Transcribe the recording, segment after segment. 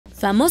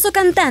Famoso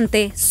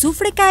cantante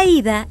sufre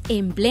caída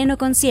en pleno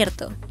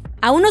concierto.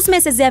 A unos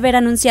meses de haber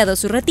anunciado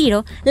su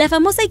retiro, la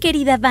famosa y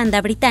querida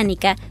banda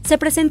británica se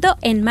presentó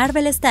en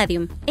Marvel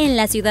Stadium, en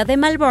la ciudad de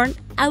Melbourne,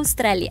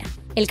 Australia.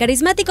 El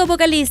carismático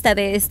vocalista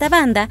de esta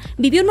banda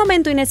vivió un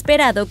momento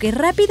inesperado que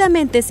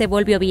rápidamente se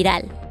volvió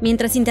viral.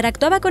 Mientras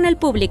interactuaba con el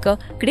público,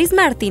 Chris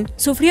Martin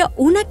sufrió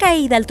una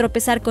caída al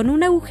tropezar con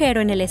un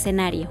agujero en el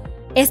escenario.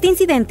 Este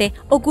incidente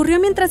ocurrió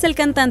mientras el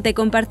cantante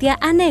compartía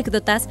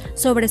anécdotas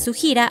sobre su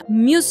gira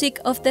Music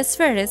of the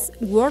Spheres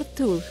World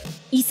Tour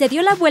y se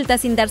dio la vuelta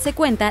sin darse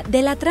cuenta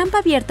de la trampa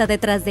abierta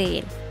detrás de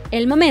él.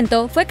 El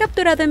momento fue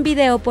capturado en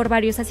video por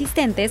varios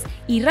asistentes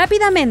y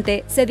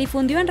rápidamente se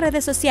difundió en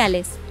redes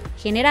sociales,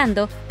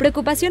 generando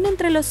preocupación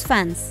entre los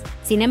fans.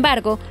 Sin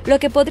embargo, lo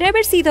que podría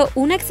haber sido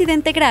un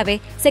accidente grave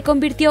se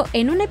convirtió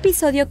en un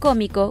episodio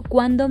cómico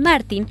cuando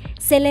Martin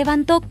se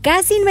levantó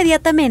casi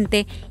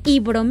inmediatamente y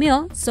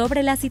bromeó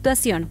sobre la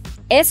situación.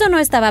 Eso no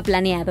estaba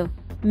planeado.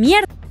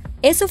 ¡Mierda!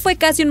 Eso fue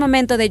casi un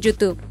momento de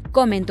YouTube,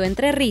 comentó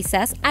entre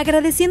risas,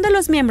 agradeciendo a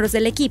los miembros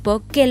del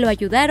equipo que lo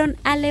ayudaron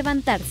a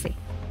levantarse.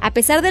 A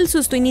pesar del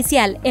susto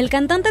inicial, el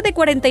cantante de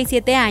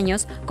 47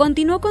 años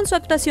continuó con su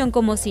actuación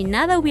como si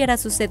nada hubiera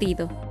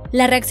sucedido.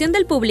 La reacción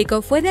del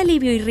público fue de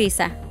alivio y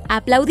risa,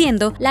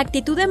 aplaudiendo la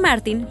actitud de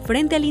Martin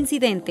frente al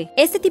incidente.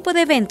 Este tipo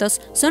de eventos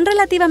son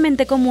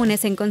relativamente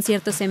comunes en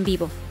conciertos en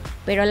vivo,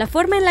 pero la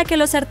forma en la que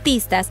los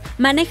artistas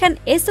manejan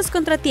estos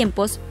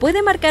contratiempos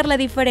puede marcar la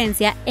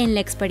diferencia en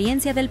la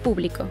experiencia del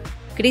público.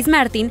 Chris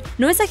Martin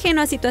no es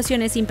ajeno a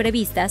situaciones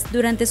imprevistas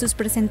durante sus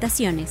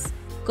presentaciones.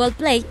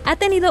 Coldplay ha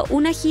tenido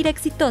una gira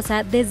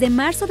exitosa desde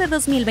marzo de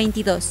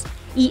 2022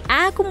 y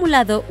ha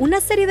acumulado una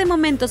serie de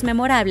momentos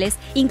memorables,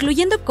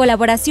 incluyendo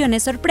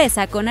colaboraciones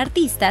sorpresa con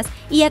artistas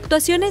y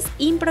actuaciones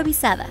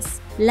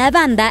improvisadas. La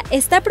banda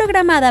está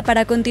programada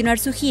para continuar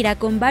su gira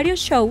con varios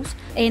shows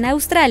en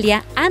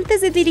Australia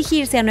antes de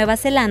dirigirse a Nueva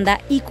Zelanda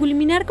y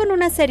culminar con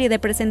una serie de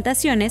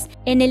presentaciones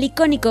en el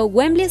icónico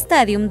Wembley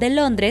Stadium de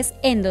Londres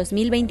en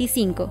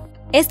 2025.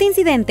 Este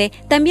incidente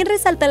también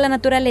resalta la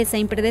naturaleza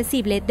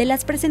impredecible de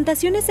las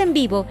presentaciones en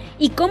vivo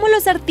y cómo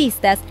los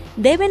artistas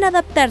deben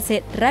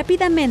adaptarse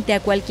rápidamente a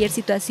cualquier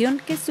situación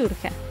que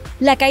surja.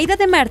 La caída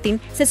de Martin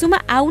se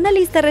suma a una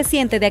lista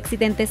reciente de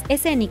accidentes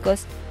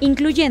escénicos,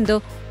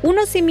 incluyendo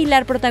uno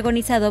similar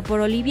protagonizado por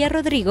Olivia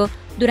Rodrigo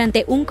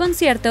durante un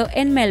concierto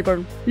en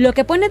Melbourne, lo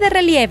que pone de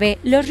relieve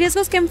los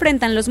riesgos que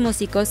enfrentan los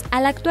músicos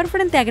al actuar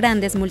frente a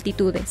grandes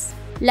multitudes.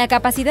 La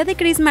capacidad de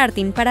Chris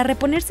Martin para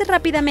reponerse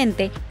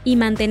rápidamente y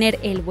mantener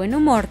el buen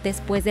humor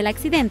después del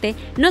accidente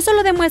no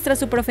solo demuestra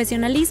su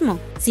profesionalismo,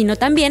 sino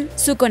también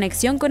su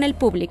conexión con el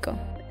público.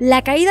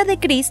 La caída de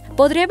Chris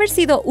podría haber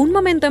sido un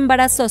momento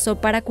embarazoso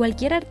para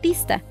cualquier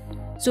artista.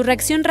 Su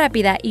reacción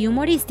rápida y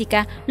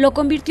humorística lo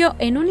convirtió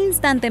en un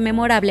instante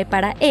memorable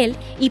para él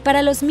y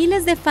para los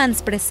miles de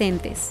fans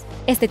presentes.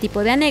 Este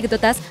tipo de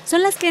anécdotas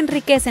son las que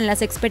enriquecen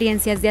las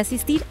experiencias de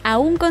asistir a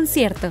un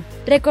concierto,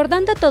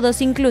 recordando a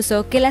todos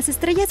incluso que las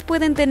estrellas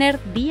pueden tener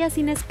días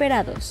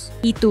inesperados.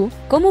 ¿Y tú,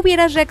 cómo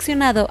hubieras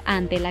reaccionado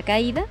ante la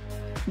caída?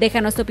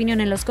 Déjanos tu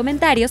opinión en los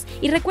comentarios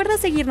y recuerda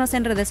seguirnos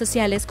en redes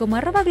sociales como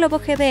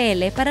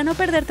 @Globogdl para no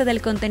perderte del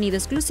contenido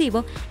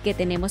exclusivo que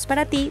tenemos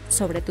para ti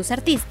sobre tus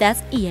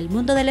artistas y el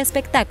mundo del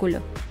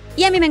espectáculo.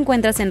 Y a mí me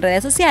encuentras en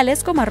redes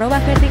sociales como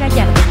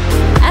 @Gallardo.